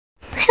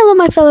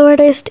Hello my fellow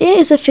artists, it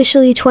is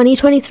officially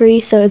 2023,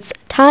 so it's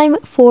time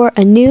for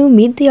a new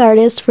Meet the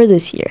Artist for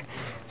this year.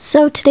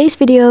 So today's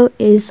video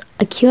is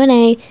a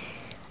Q&A,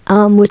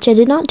 which I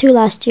did not do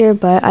last year,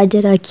 but I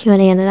did a Q&A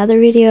in another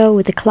video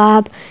with a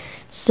collab.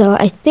 So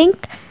I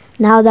think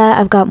now that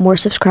I've got more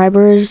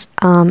subscribers,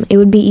 it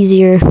would be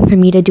easier for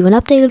me to do an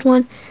updated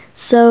one.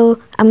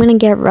 So I'm going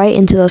to get right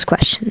into those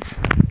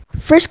questions.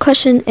 First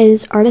question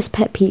is artist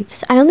pet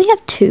peeves. I only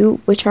have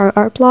two, which are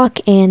art block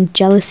and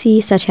jealousy,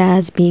 such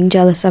as being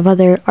jealous of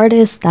other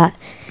artists that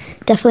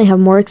definitely have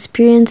more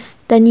experience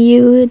than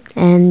you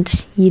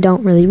and you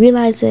don't really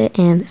realize it,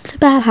 and it's a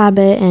bad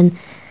habit, and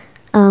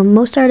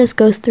most artists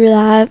go through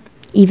that,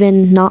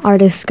 even not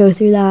artists go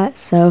through that,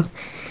 so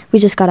we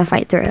just gotta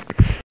fight through it.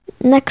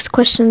 Next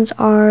questions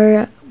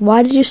are,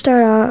 why did you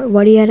start art,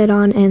 what do you edit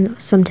on,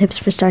 and some tips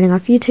for starting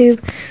off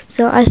YouTube.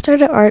 So I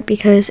started art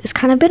because it's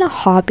kind of been a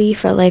hobby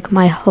for like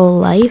my whole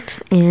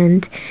life,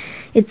 and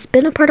it's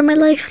been a part of my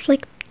life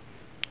like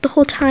the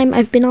whole time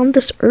I've been on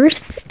this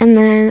earth. And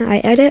then I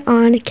edit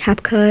on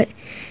CapCut.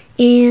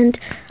 And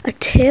a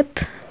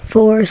tip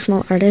for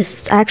small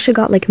artists, I actually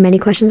got like many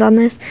questions on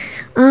this.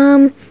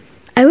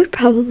 I would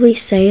probably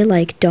say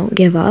like don't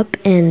give up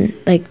and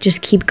like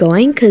just keep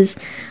going, because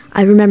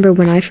I remember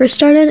when I first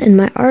started and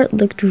my art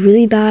looked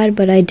really bad,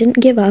 but I didn't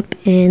give up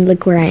and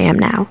look where I am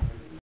now.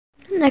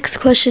 Next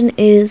question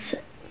is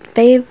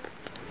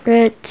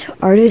favorite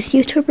artist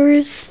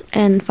YouTubers,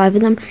 and 5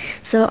 of them.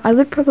 So I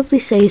would probably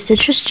say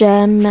Citrus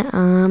Gem,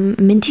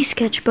 Minty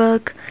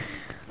Sketchbook,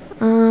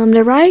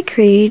 the Riot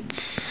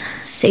Creates,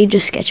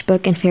 Sage's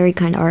Sketchbook, and Fairy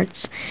Kind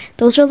Arts.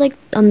 Those are like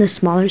on the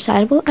smaller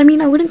side. Well, I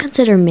mean, I wouldn't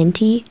consider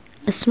Minty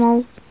a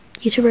small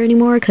YouTuber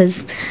anymore,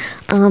 because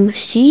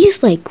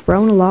she's like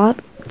grown a lot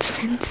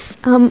since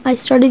I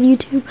started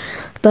YouTube,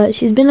 but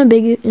she's been a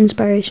big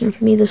inspiration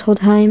for me this whole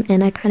time,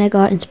 and I kind of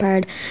got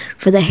inspired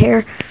for the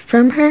hair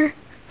from her.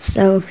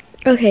 So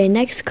okay,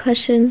 next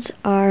questions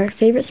are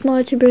favorite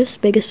small YouTubers,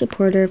 biggest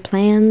supporter,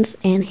 plans,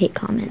 and hate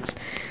comments.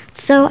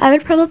 So I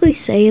would probably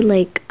say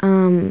like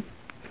my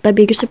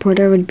biggest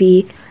supporter would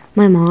be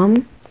my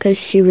mom, because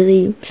she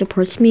really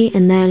supports me.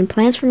 And then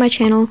plans for my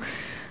channel,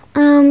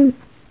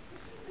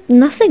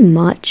 nothing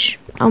much.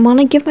 I want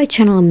to give my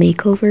channel a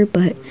makeover,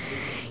 but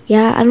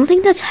yeah, I don't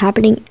think that's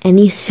happening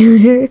any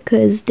sooner,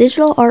 because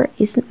digital art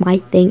isn't my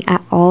thing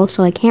at all,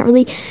 so I can't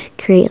really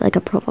create like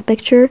a profile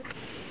picture.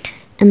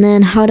 And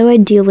then how do I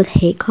deal with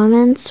hate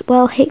comments?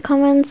 Well, hate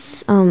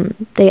comments,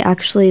 they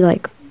actually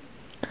like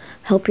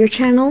help your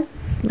channel.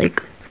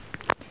 Like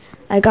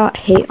I got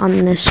hate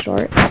on this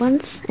short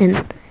once,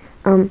 and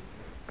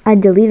I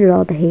deleted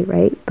all the hate,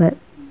 right? But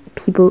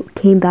people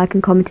came back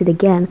and commented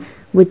again,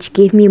 which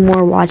gave me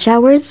more watch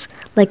hours.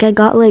 Like I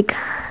got like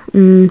I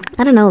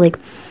don't know, like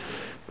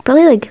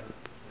probably like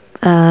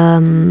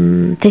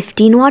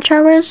 15 watch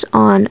hours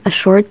on a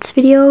shorts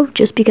video,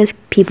 just because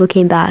people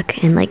came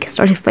back and like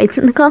started fights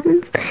in the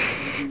comments.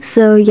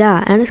 So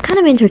yeah, and it's kind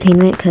of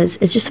entertainment, because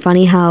it's just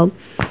funny how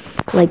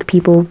like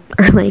people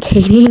are like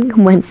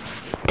hating when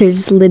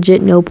there's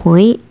legit no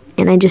point,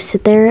 and I just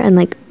sit there and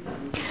like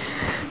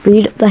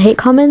read the hate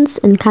comments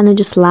and kind of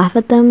just laugh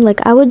at them.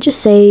 Like I would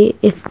just say,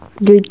 if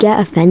you get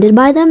offended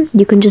by them,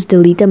 you can just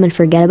delete them and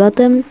forget about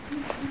them.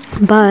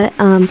 But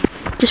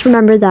just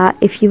remember that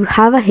if you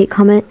have a hate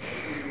comment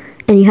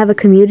and you have a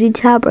community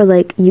tab, or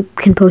like you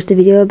can post a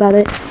video about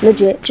it,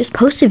 legit just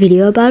post a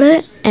video about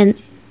it. And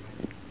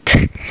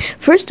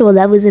first of all,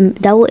 that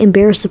will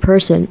embarrass the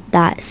person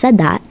that said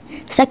that.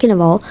 Second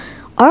of all,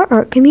 our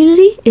art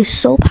community is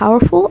so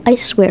powerful. I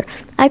swear,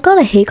 I got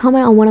a hate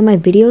comment on one of my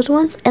videos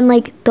once, and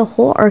like the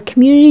whole art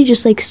community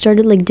just like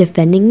started like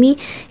defending me.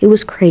 It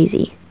was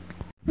crazy.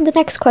 The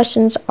next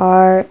questions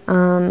are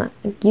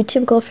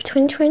YouTube goal for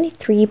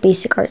 2023,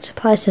 basic art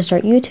supplies to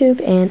start YouTube,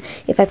 and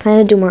if I plan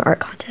to do more art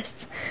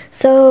contests.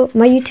 So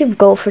my YouTube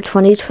goal for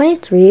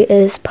 2023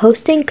 is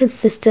posting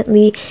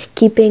consistently,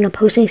 keeping a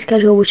posting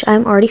schedule, which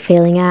I'm already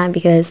failing at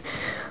because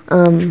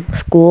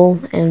school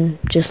and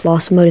just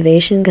lost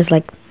motivation. Because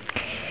like,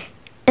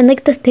 and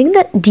like the thing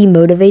that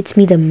demotivates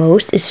me the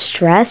most is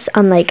stress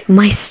on like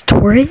my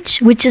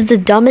storage, which is the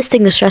dumbest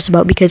thing to stress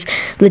about, because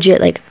legit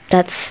like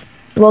that's,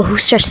 well, who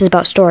stresses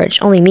about storage?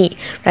 Only me,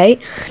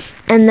 right?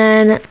 And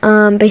then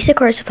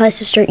basic art supplies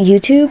to start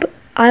YouTube,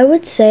 I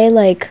would say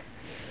like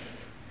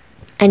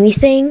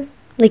anything.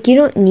 Like you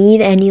don't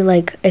need any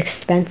like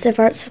expensive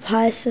art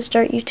supplies to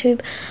start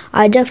YouTube.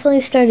 I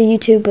definitely started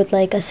YouTube with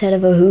like a set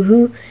of a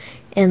hoo-hoo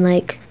and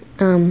like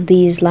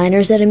these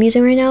liners that I'm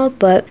using right now,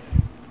 but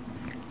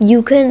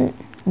you can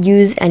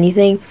use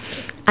anything.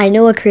 I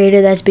know a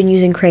creator that's been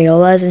using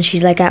Crayolas, and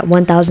she's like at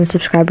 1,000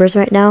 subscribers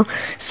right now.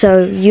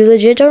 So you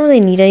legit don't really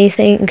need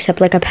anything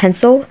except like a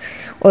pencil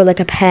or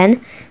like a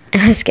pen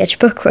and a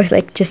sketchbook, or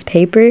like just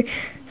paper.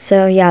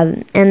 So yeah,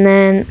 and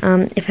then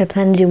if I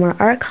plan to do more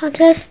art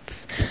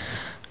contests,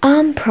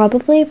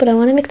 probably, but I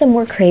want to make them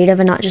more creative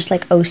and not just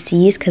like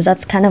OCs, because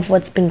that's kind of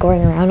what's been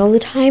going around all the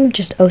time,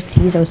 just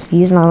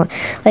OCs and all.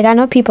 Like I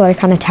know people are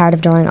kind of tired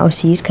of drawing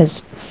OCs,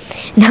 because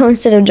now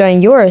instead of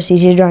drawing your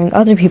OCs, you're drawing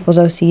other people's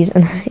OCs,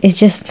 and it's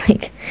just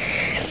like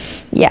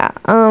yeah,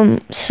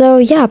 so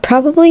yeah,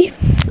 probably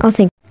I'll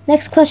think.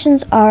 Next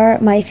questions are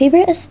my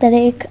favorite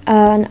aesthetic,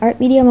 an art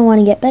medium I want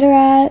to get better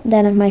at,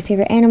 then my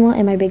favorite animal,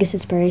 and my biggest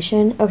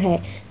inspiration.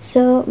 Okay,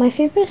 so my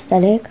favorite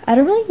aesthetic, I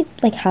don't really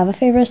like have a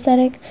favorite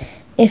aesthetic.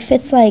 If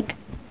it's like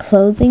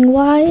clothing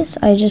wise,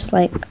 I just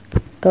like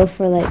go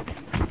for like,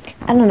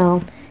 I don't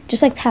know,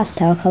 just like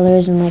pastel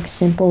colors and like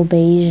simple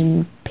beige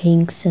and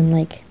pinks and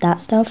like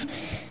that stuff.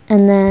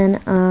 And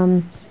then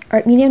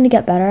art medium to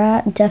get better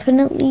at,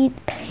 definitely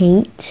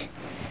paint.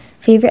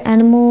 Favorite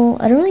animal,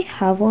 I don't really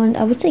have one.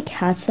 I would say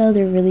cats though,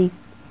 they're really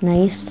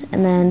nice.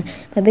 And then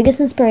my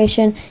biggest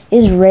inspiration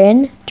is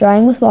Rin,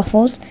 drawing with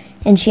waffles,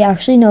 and she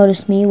actually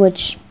noticed me,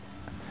 which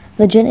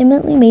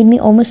legitimately made me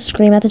almost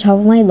scream at the top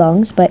of my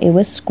lungs, but it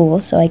was school,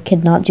 so I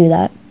could not do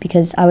that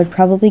because I would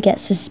probably get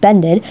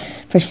suspended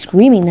for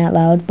screaming that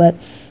loud. But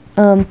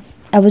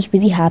I was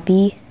really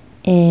happy,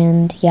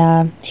 and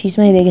yeah, she's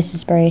my biggest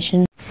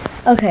inspiration.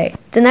 Okay,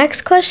 the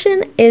next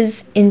question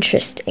is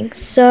interesting.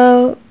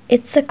 So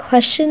it's a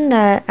question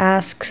that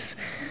asks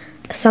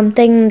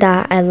something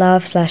that I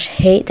love /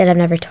 hate that I've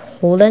never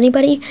told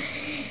anybody.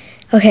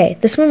 Okay,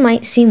 this one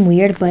might seem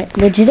weird, but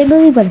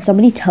legitimately when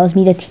somebody tells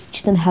me to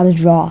teach them how to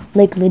draw,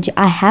 like legit,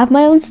 I have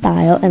my own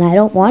style and I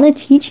don't want to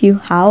teach you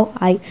how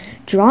I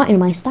draw in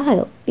my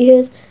style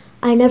because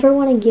I never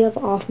want to give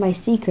off my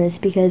secrets,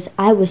 because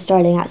I was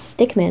starting at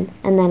Stickman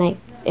and then I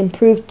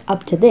improved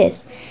up to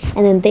this,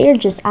 and then they're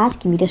just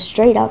asking me to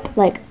straight up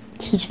like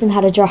teach them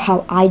how to draw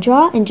how I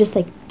draw and just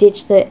like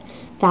ditch the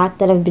fact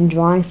that I've been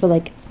drawing for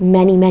like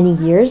many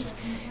years.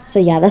 So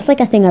yeah, that's like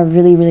a thing I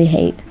really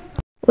hate.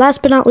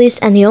 Last but not least,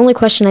 and the only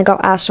question I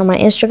got asked on my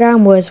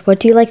Instagram was, what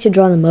do you like to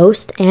draw the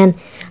most? And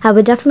I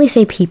would definitely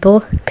say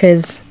people,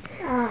 because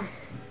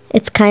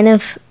it's kind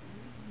of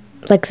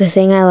like the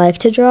thing I like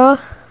to draw.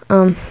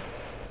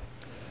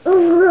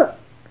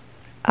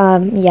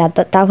 Yeah,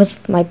 that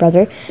was my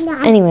brother.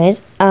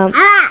 Anyways, oh.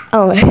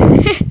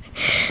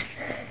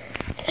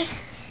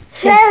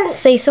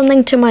 Say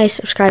something to my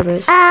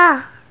subscribers.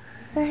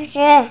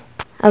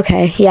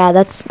 Okay, yeah,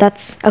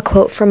 that's a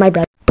quote from my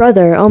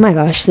brother. Oh my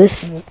gosh,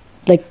 this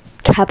like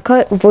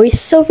CapCut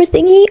voiceover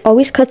thingy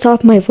always cuts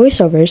off my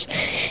voiceovers.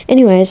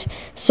 Anyways,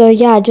 so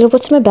yeah, I did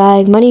what's in my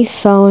bag: money,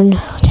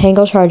 phone,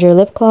 Tangle charger,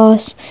 lip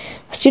gloss,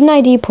 student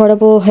ID,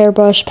 portable,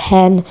 hairbrush,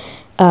 pen,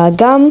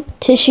 gum,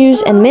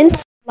 tissues, and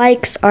mints.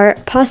 Likes are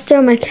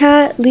pasta, my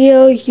cat,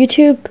 Leo,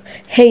 YouTube,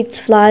 hates,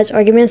 flies,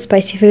 arguments,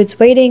 spicy foods,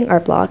 waiting,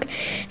 art block.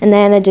 And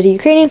then I did a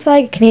Ukrainian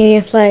flag, a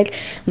Canadian flag,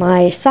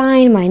 my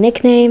sign, my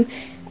nickname,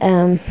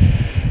 and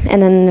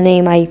then the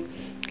name I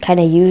kind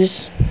of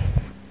use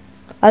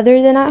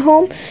other than at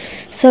home.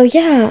 So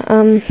yeah,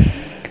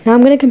 now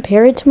I'm going to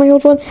compare it to my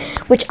old one,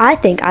 which I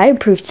think I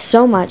improved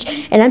so much.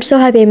 And I'm so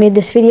happy I made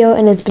this video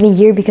and it's been a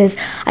year, because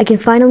I can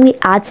finally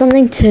add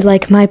something to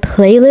like my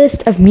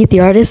playlist of Meet the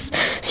Artists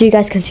so you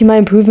guys can see my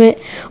improvement.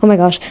 Oh my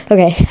gosh.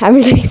 Okay, I'm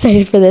really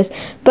excited for this.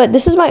 But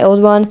this is my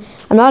old one.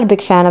 I'm not a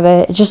big fan of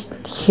it.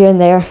 Just here and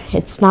there.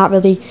 It's not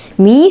really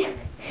me.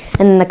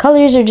 And the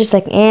colors are just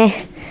like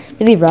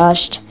really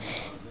rushed.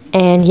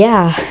 And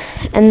yeah.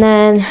 And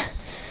then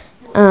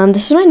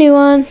this is my new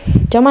one.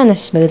 Don't mind the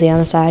smoothie on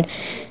the side.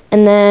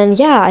 And then,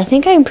 yeah, I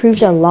think I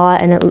improved a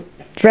lot, and it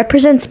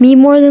represents me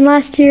more than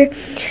last year.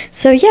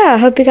 So, yeah, I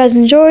hope you guys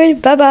enjoyed.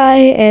 Bye-bye.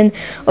 And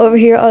over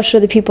here, I'll show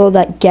the people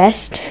that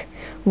guessed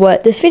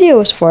what this video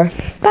was for.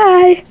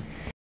 Bye.